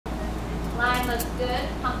looks good.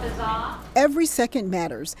 Pump is off. Every second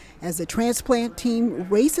matters as the transplant team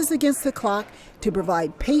races against the clock to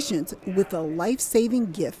provide patients with a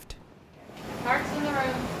life-saving gift. Hearts in the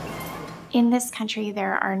room. In this country,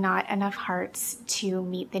 there are not enough hearts to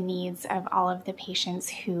meet the needs of all of the patients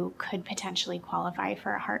who could potentially qualify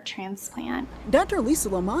for a heart transplant. Dr. Lisa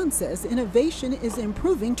Lamont says innovation is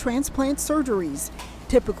improving transplant surgeries.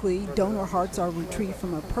 Typically, donor hearts are retrieved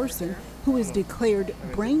from a person who is declared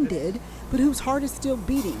brain dead, but whose heart is still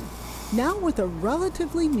beating. Now with a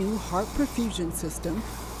relatively new heart perfusion system,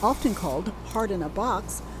 often called heart in a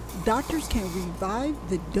box, doctors can revive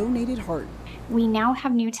the donated heart. We now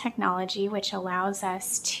have new technology which allows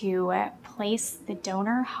us to place the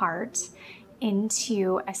donor heart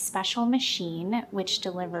into a special machine which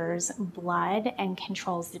delivers blood and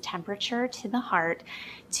controls the temperature to the heart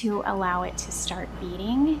to allow it to start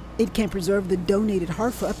beating. It can preserve the donated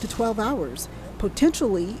heart for up to 12 hours,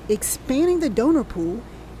 potentially expanding the donor pool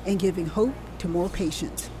and giving hope to more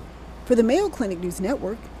patients. For the Mayo Clinic News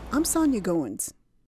Network, I'm Sonia Goins.